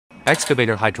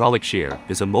Excavator hydraulic shear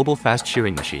is a mobile fast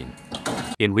shearing machine.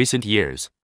 In recent years,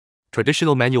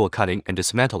 traditional manual cutting and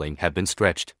dismantling have been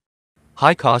stretched.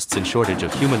 High costs and shortage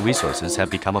of human resources have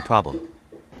become a problem.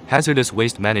 Hazardous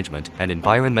waste management and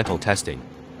environmental testing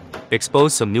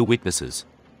expose some new weaknesses.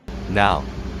 Now,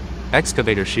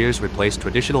 excavator shears replace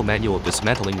traditional manual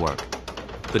dismantling work.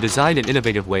 The design and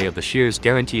innovative way of the shears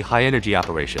guarantee high energy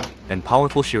operation and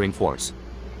powerful shearing force.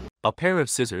 A pair of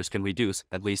scissors can reduce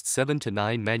at least 7 to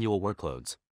 9 manual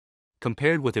workloads,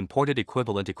 compared with imported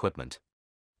equivalent equipment.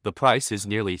 The price is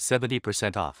nearly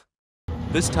 70% off.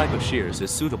 This type of shears is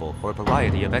suitable for a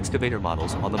variety of excavator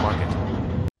models on the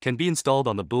market. Can be installed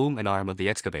on the boom and arm of the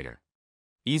excavator.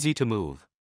 Easy to move.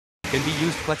 Can be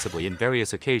used flexibly in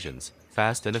various occasions,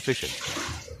 fast and efficient.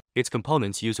 Its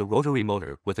components use a rotary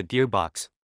motor with a gearbox.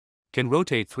 Can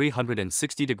rotate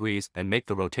 360 degrees and make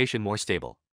the rotation more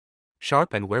stable.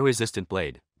 Sharp and wear-resistant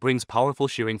blade brings powerful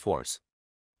shearing force.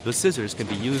 The scissors can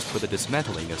be used for the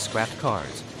dismantling of scrapped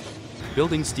cars,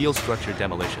 building steel structure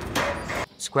demolition,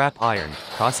 scrap iron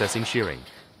processing shearing,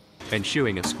 and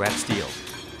shearing of scrap steel.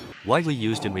 Widely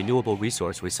used in renewable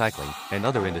resource recycling and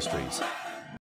other industries.